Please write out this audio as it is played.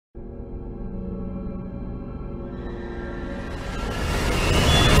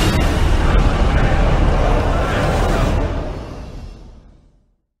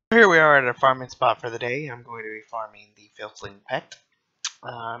Here we are at our farming spot for the day. I'm going to be farming the Filthling Pet.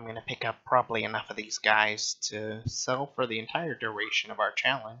 I'm going to pick up probably enough of these guys to sell for the entire duration of our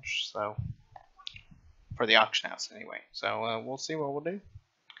challenge, so for the auction house anyway. So we'll see what we'll do.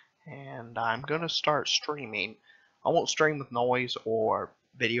 And I'm going to start streaming. I won't stream with noise or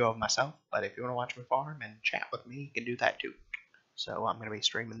video of myself, but if you want to watch me farm and chat with me, you can do that too. So I'm going to be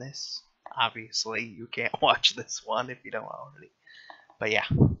streaming this. Obviously, you can't watch this one if you don't already. But yeah.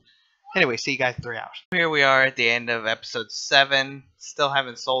 Anyway, see you guys in 3 hours. Here we are at the end of episode 7. Still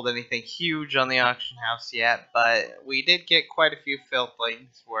haven't sold anything huge on the auction house yet, but we did get quite a few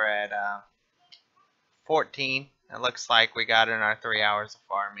filthlings. We're at 14. It looks like we got in our 3 hours of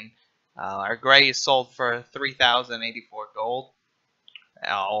farming. Our gray is sold for 3,084 gold.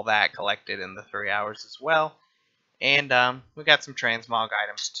 All that collected in the 3 hours as well. And we got some transmog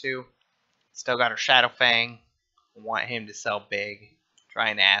items too. Still got our Shadow Fang. Want him to sell big.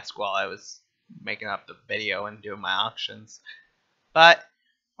 Trying to ask while I was making up the video and doing my auctions. But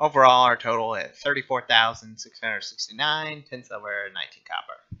overall, our total at 34,669, 10 silver, 19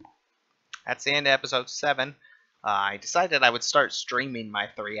 copper. That's the end of episode 7. I decided I would start streaming my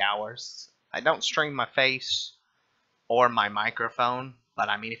 3 hours. I don't stream my face or my microphone, but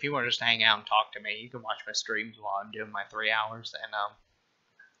I mean, if you want to just hang out and talk to me, you can watch my streams while I'm doing my 3 hours. And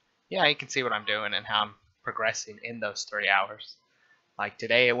yeah, you can see what I'm doing and how I'm progressing in those 3 hours. Like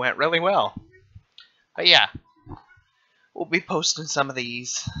today, it went really well. But yeah, we'll be posting some of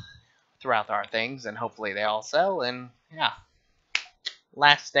these throughout our things, and hopefully they all sell. And yeah,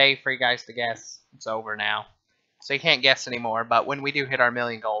 last day for you guys to guess. It's over now, so you can't guess anymore. But when we do hit our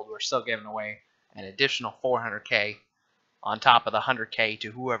million gold, we're still giving away an additional 400k on top of the 100k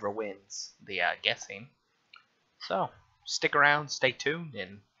to whoever wins the guessing. So stick around, stay tuned,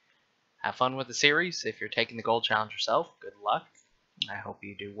 and have fun with the series. If you're taking the gold challenge yourself, good luck. I hope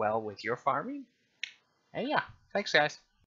you do well with your farming. And yeah, thanks guys.